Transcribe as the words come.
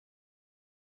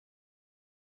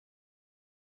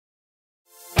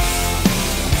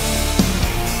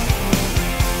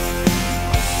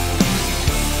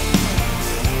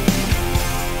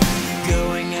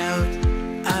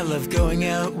love going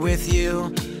out with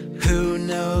you. Who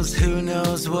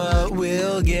knows what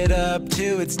we'll get up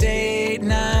to. It's date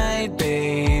night,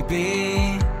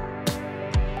 baby.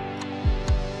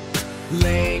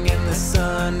 Laying in the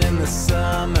sun in the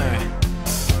summer,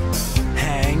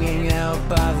 hanging out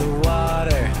by the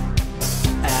water,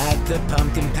 at the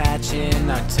pumpkin patch in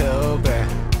October,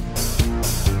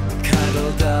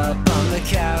 cuddled up on the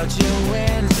couch in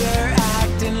winter,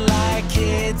 acting like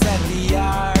kids at the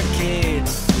arcade.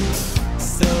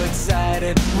 So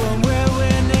excited when we're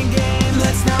winning games.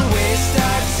 Let's not waste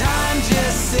our time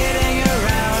just sitting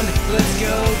around. Let's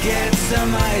go get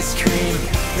some ice cream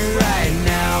right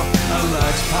now. A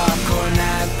large popcorn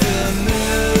at the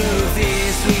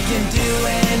movies. We can do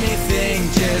anything,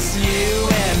 just you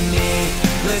and me.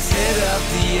 Let's hit up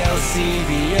the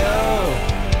LCBO.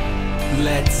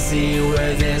 Let's see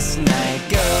where this night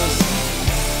goes.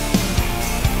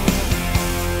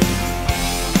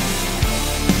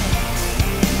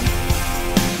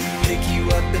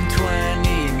 In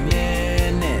 20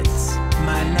 minutes,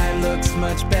 my night looks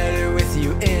much better with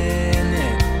you in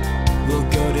it. We'll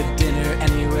go to dinner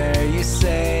anywhere you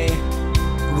say.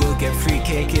 We'll get free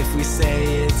cake if we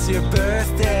say it's your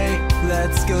birthday.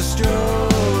 Let's go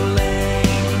strolling.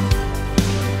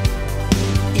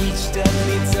 Each step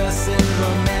leads us in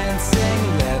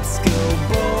romancing. Let's go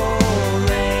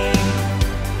bowling.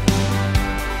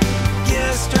 Get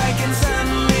a strike and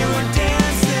suddenly we're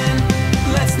dancing.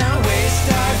 Let's not waste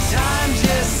our time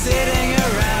just sitting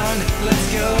around. Let's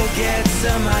go get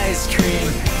some ice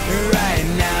cream right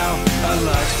now. A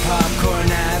large popcorn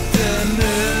at the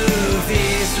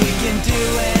movies. We can do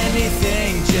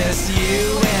anything, just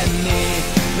you and me.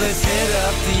 Let's hit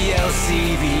up the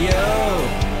LCBO.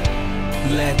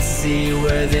 Let's see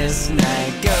where this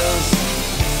night goes.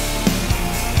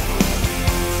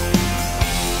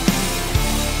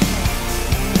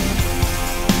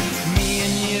 Me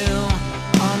and you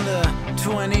on the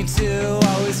 22,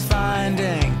 always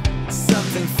finding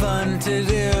something fun to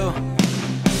do.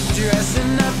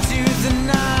 Dressing up to the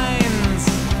nines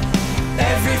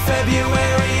every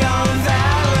February on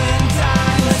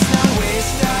Valentine. Let's not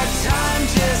waste our time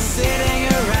just sitting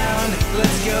around.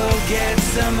 Let's go get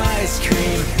some ice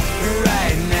cream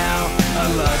right now. A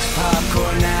large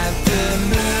popcorn at the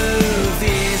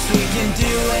movies. We can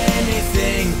do it.